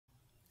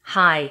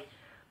Hi,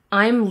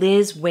 I'm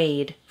Liz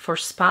Wade for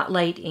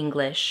Spotlight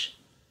English.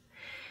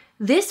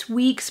 This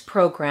week's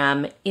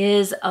program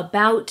is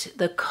about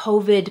the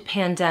COVID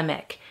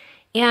pandemic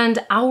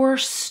and our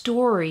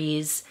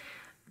stories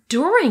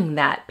during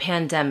that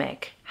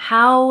pandemic,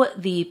 how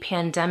the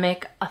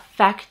pandemic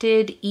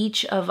affected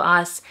each of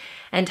us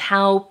and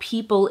how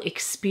people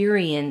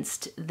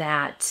experienced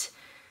that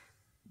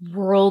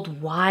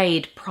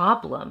worldwide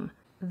problem.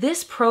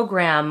 This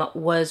program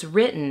was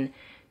written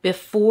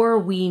before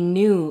we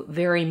knew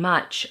very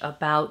much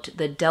about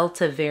the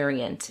Delta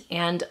variant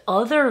and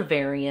other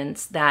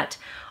variants that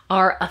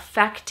are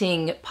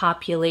affecting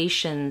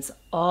populations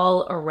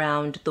all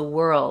around the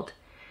world.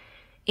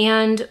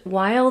 And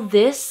while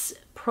this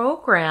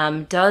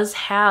program does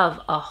have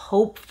a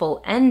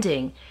hopeful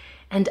ending,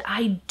 and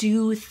I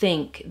do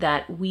think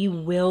that we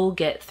will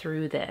get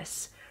through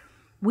this,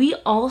 we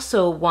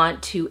also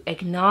want to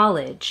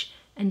acknowledge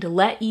and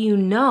let you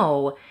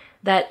know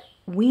that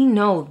we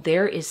know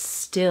there is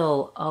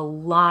still a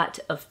lot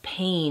of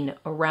pain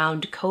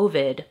around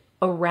COVID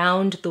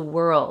around the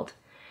world.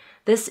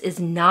 This is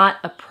not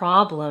a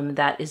problem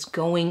that is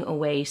going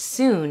away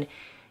soon,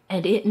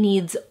 and it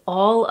needs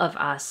all of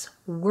us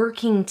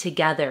working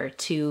together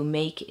to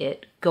make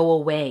it go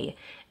away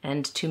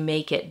and to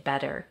make it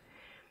better.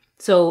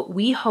 So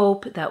we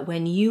hope that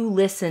when you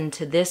listen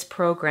to this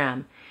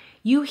program,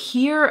 you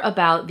hear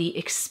about the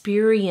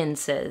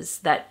experiences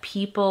that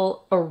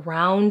people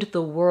around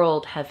the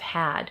world have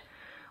had.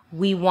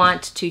 We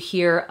want to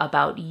hear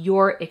about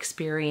your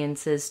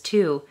experiences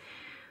too,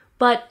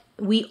 but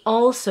we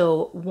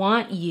also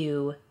want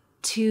you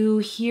to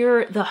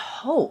hear the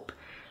hope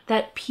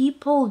that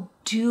people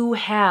do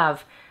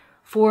have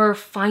for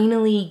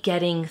finally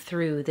getting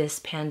through this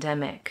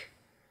pandemic.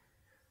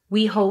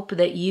 We hope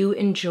that you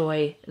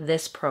enjoy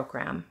this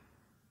program.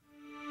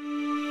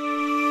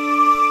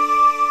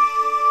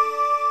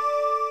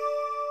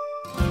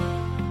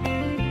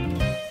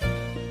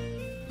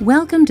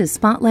 Welcome to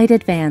Spotlight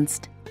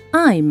Advanced.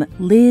 I'm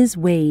Liz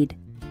Wade.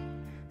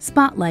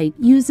 Spotlight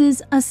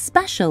uses a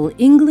special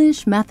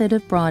English method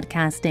of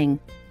broadcasting.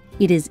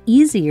 It is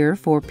easier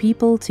for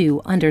people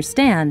to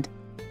understand,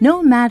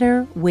 no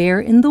matter where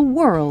in the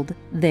world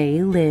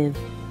they live.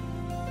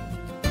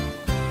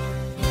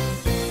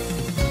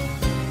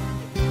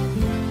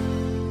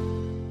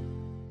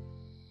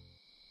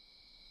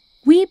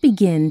 We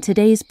begin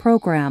today's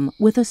program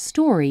with a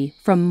story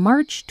from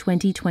March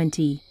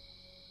 2020.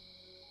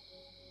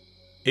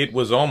 It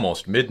was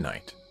almost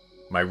midnight.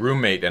 My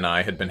roommate and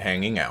I had been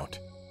hanging out.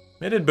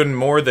 It had been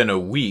more than a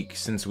week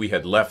since we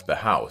had left the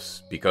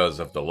house because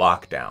of the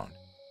lockdown.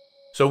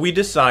 So we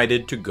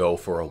decided to go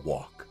for a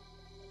walk.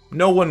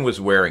 No one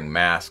was wearing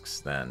masks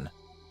then,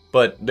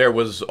 but there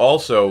was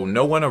also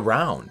no one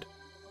around.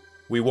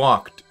 We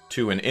walked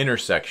to an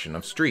intersection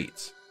of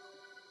streets.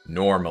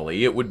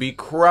 Normally, it would be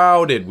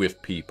crowded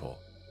with people.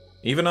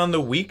 Even on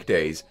the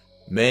weekdays,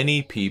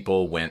 many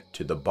people went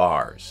to the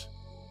bars,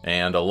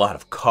 and a lot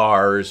of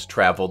cars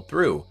traveled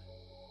through,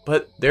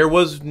 but there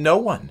was no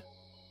one.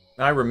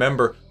 I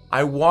remember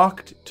I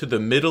walked to the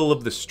middle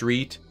of the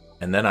street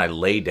and then I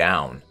lay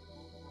down.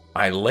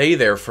 I lay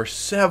there for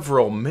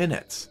several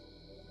minutes.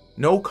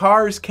 No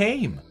cars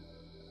came.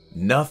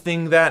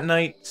 Nothing that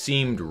night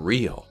seemed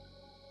real.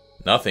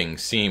 Nothing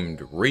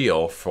seemed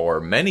real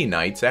for many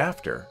nights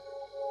after.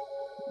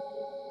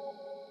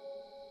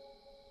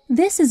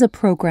 This is a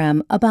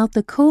program about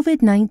the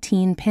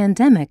COVID-19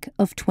 pandemic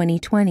of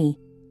 2020.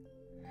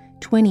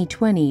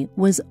 2020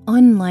 was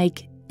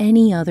unlike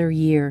any other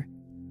year.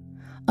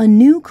 A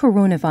new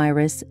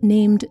coronavirus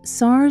named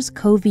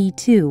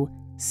SARS-CoV-2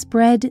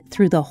 spread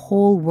through the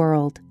whole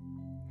world.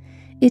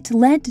 It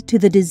led to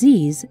the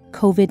disease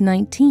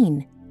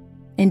COVID-19,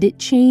 and it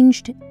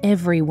changed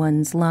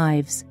everyone's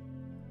lives.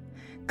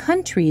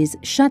 Countries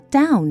shut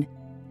down.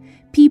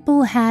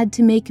 People had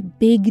to make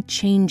big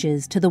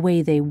changes to the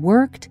way they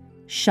worked,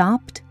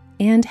 shopped,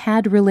 and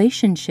had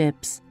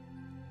relationships.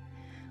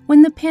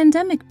 When the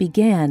pandemic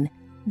began,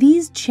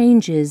 these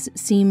changes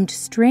seemed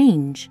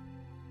strange.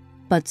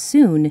 But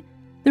soon,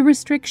 the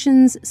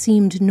restrictions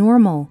seemed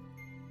normal.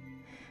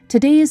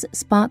 Today's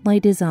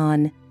spotlight is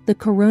on the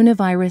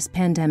coronavirus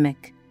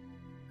pandemic.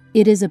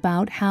 It is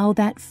about how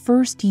that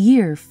first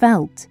year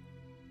felt.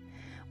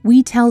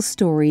 We tell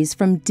stories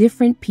from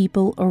different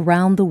people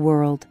around the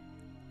world.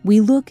 We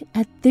look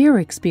at their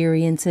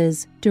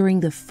experiences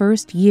during the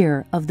first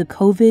year of the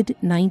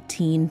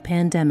COVID-19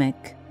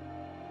 pandemic.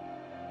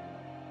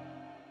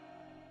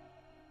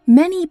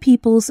 Many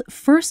people's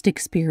first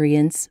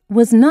experience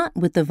was not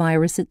with the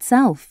virus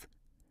itself.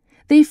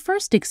 They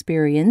first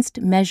experienced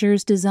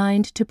measures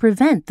designed to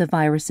prevent the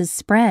virus's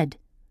spread.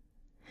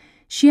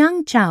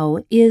 Xiang Chao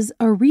is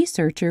a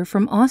researcher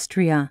from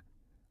Austria,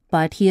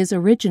 but he is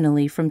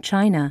originally from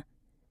China.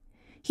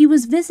 He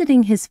was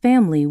visiting his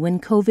family when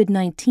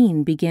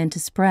COVID-19 began to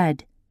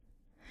spread.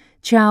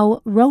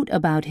 Chao wrote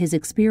about his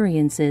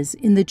experiences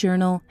in the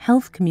journal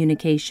Health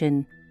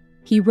Communication.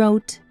 He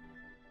wrote,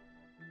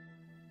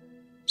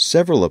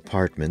 Several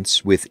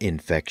apartments with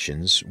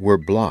infections were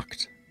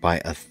blocked by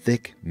a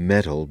thick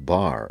metal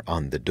bar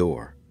on the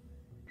door.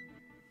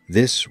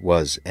 This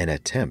was an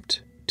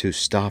attempt to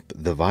stop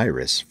the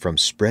virus from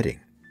spreading.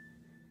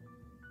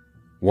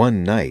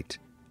 One night,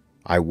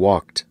 I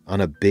walked on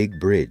a big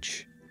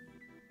bridge.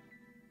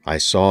 I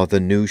saw the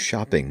new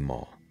shopping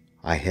mall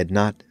I had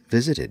not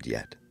visited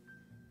yet.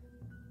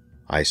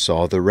 I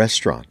saw the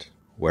restaurant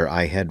where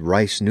I had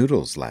rice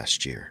noodles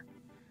last year.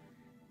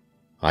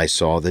 I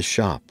saw the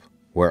shop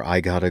where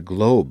I got a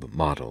globe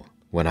model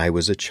when I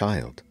was a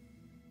child.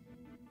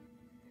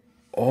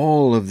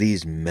 All of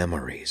these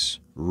memories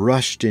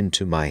rushed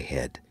into my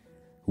head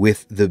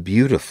with the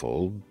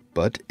beautiful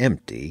but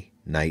empty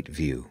night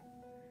view.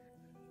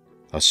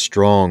 A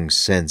strong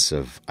sense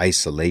of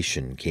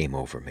isolation came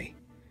over me.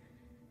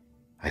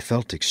 I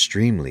felt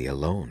extremely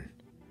alone.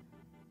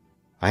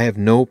 I have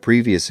no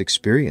previous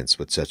experience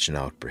with such an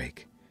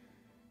outbreak.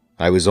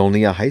 I was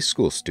only a high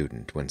school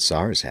student when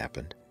SARS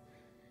happened.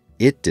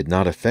 It did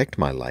not affect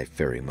my life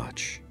very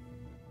much.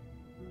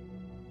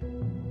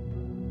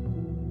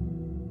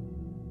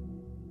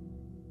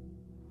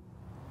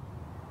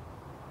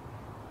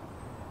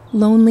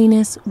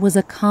 Loneliness was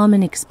a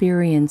common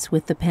experience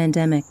with the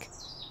pandemic.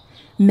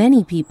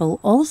 Many people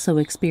also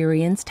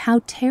experienced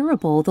how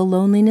terrible the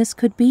loneliness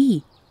could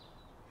be.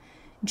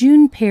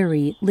 June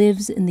Perry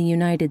lives in the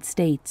United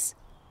States.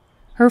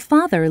 Her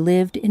father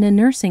lived in a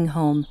nursing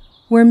home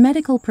where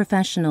medical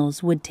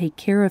professionals would take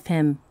care of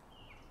him.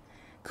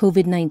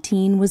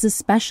 COVID-19 was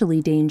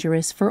especially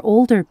dangerous for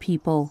older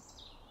people.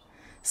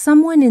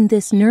 Someone in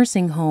this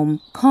nursing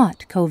home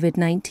caught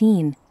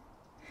COVID-19.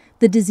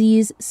 The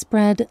disease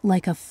spread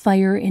like a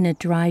fire in a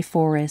dry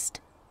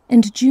forest,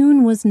 and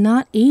June was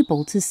not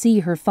able to see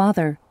her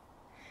father.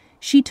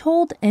 She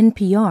told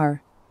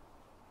NPR,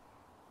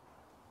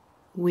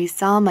 "We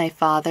saw my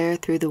father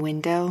through the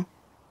window,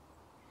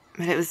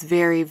 but it was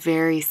very,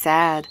 very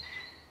sad.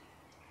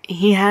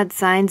 He had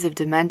signs of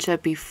dementia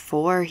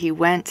before he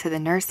went to the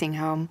nursing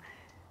home.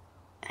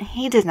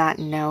 He did not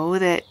know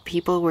that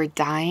people were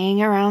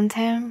dying around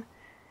him.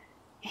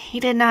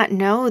 He did not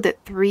know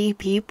that 3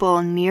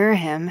 people near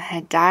him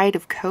had died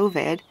of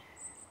COVID.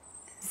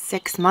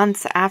 6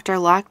 months after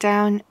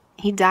lockdown,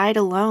 he died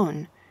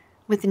alone,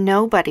 with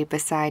nobody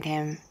beside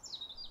him."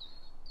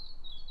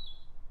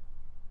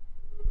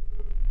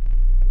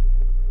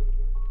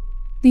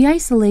 The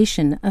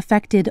isolation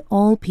affected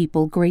all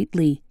people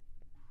greatly.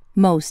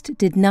 Most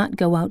did not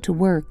go out to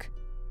work.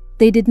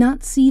 They did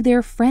not see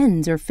their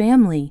friends or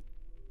family.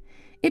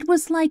 It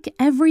was like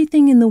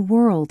everything in the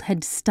world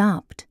had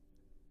stopped.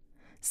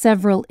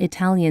 Several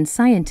Italian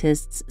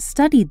scientists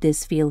studied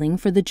this feeling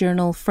for the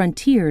journal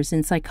Frontiers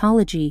in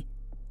Psychology.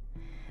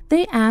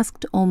 They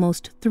asked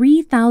almost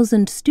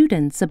 3,000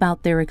 students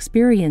about their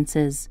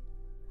experiences.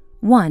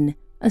 One,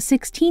 a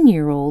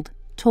 16-year-old,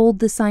 told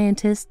the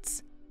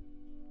scientists,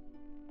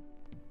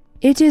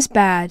 "It is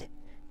bad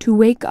to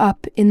wake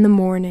up in the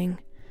morning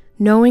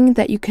knowing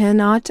that you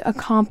cannot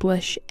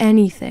accomplish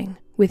anything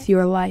with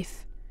your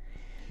life.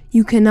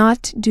 You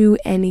cannot do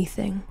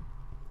anything.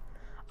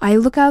 I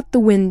look out the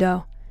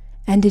window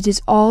and it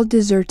is all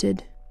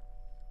deserted.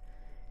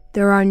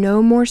 There are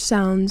no more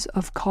sounds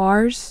of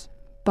cars,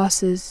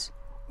 buses,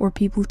 or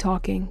people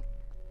talking.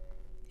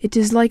 It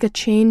is like a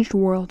changed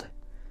world,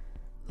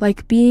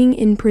 like being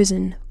in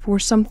prison for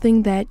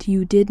something that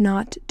you did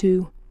not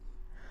do.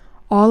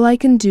 All I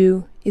can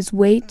do is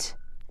wait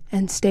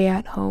and stay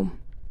at home."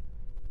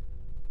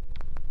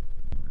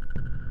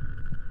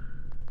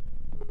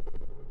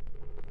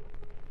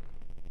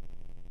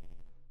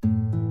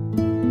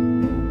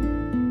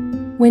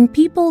 When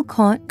people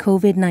caught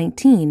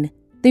COVID-19,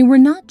 they were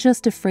not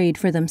just afraid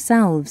for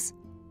themselves.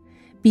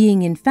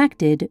 Being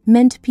infected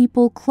meant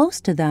people close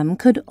to them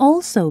could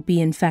also be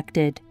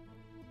infected.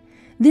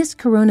 This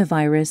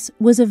coronavirus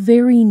was a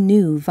very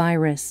new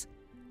virus.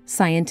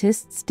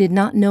 Scientists did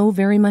not know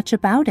very much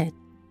about it.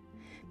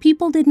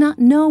 People did not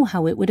know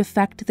how it would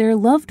affect their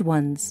loved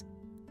ones.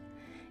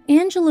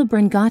 Angela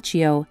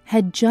Brangaccio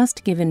had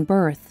just given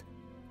birth.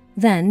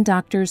 Then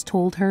doctors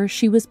told her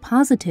she was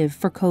positive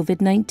for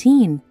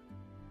COVID-19.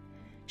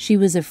 She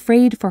was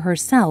afraid for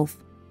herself,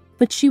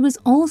 but she was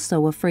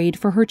also afraid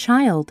for her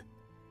child.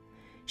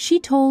 She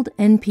told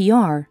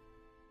NPR,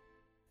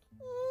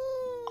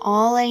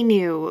 "All I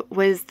knew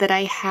was that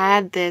I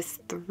had this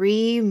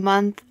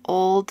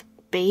 3-month-old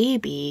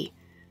baby.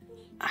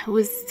 I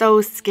was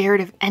so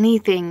scared of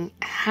anything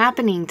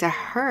happening to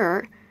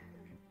her.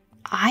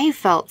 I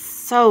felt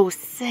so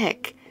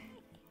sick.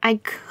 I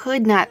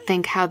could not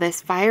think how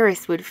this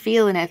virus would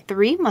feel in a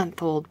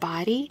 3-month-old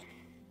body.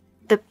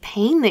 The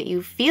pain that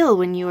you feel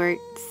when you are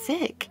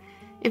sick.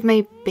 If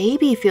my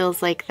baby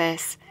feels like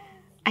this,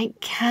 I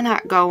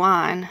cannot go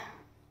on."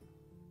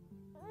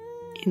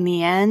 In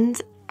the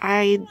end,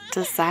 I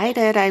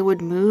decided I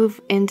would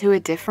move into a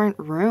different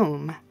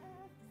room.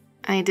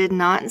 I did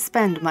not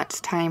spend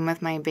much time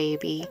with my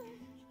baby.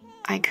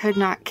 I could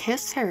not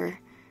kiss her.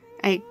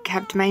 I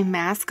kept my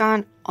mask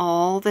on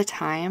all the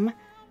time.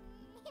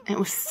 It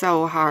was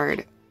so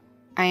hard.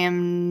 I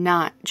am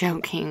not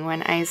joking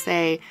when I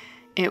say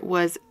It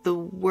was the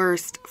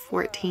worst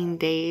 14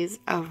 days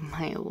of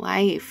my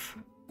life.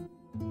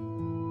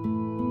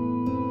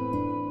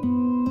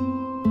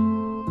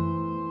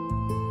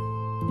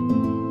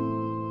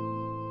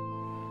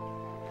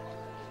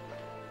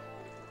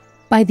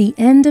 By the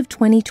end of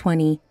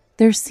 2020,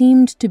 there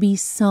seemed to be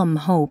some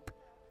hope.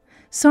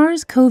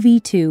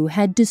 SARS-CoV-2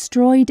 had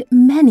destroyed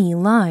many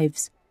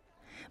lives,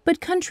 but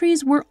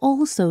countries were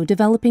also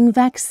developing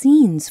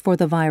vaccines for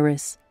the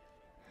virus.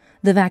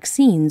 The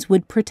vaccines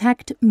would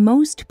protect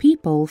most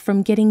people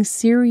from getting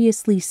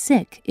seriously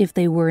sick if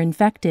they were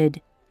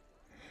infected.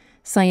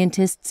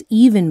 Scientists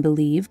even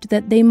believed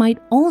that they might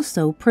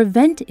also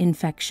prevent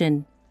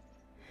infection.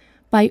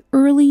 By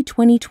early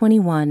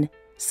 2021,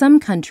 some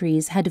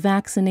countries had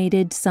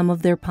vaccinated some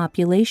of their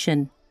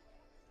population.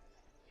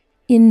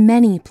 In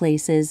many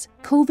places,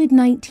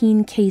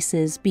 COVID-19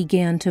 cases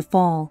began to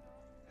fall,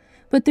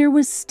 but there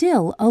was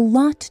still a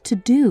lot to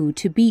do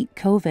to beat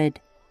COVID.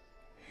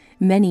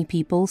 Many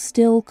people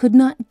still could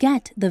not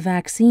get the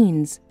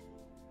vaccines,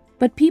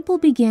 but people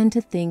began to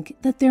think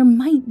that there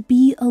might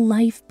be a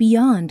life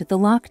beyond the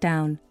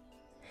lockdown.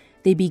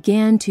 They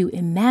began to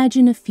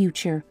imagine a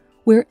future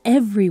where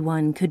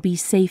everyone could be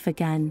safe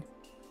again.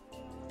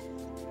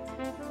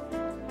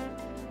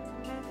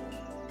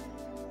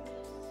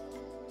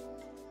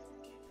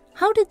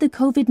 How did the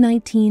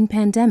COVID-19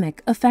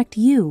 pandemic affect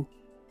you?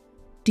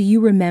 Do you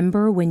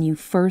remember when you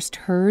first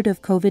heard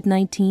of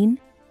COVID-19?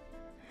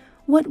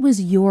 What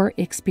was your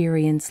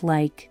experience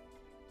like?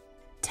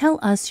 Tell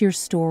us your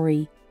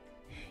story.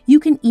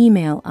 You can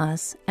email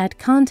us at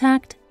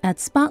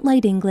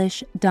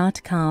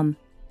contact@spotlightenglish.com.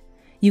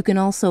 You can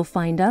also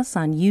find us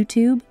on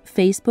YouTube,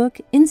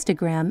 Facebook,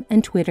 Instagram,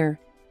 and Twitter.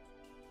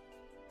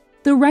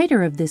 The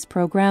writer of this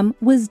program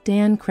was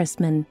Dan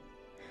Chrisman.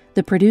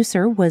 The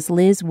producer was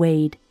Liz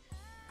Wade.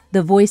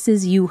 The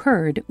voices you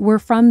heard were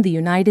from the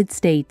United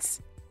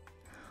States.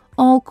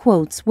 All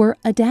quotes were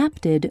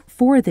adapted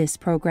for this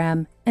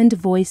program and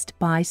voiced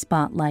by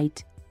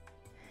Spotlight.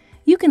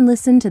 You can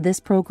listen to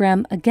this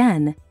program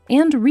again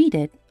and read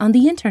it on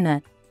the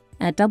internet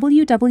at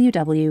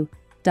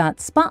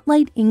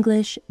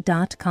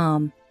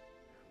www.spotlightenglish.com.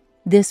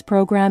 This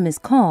program is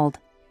called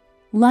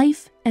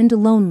Life and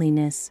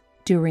Loneliness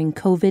During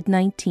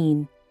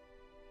COVID-19.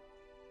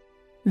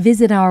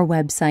 Visit our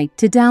website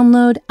to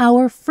download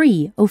our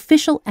free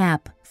official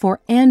app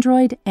for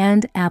Android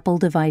and Apple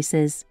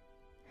devices.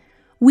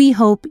 We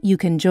hope you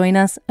can join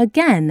us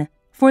again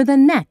for the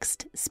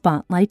next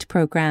Spotlight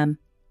program.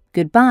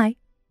 Goodbye.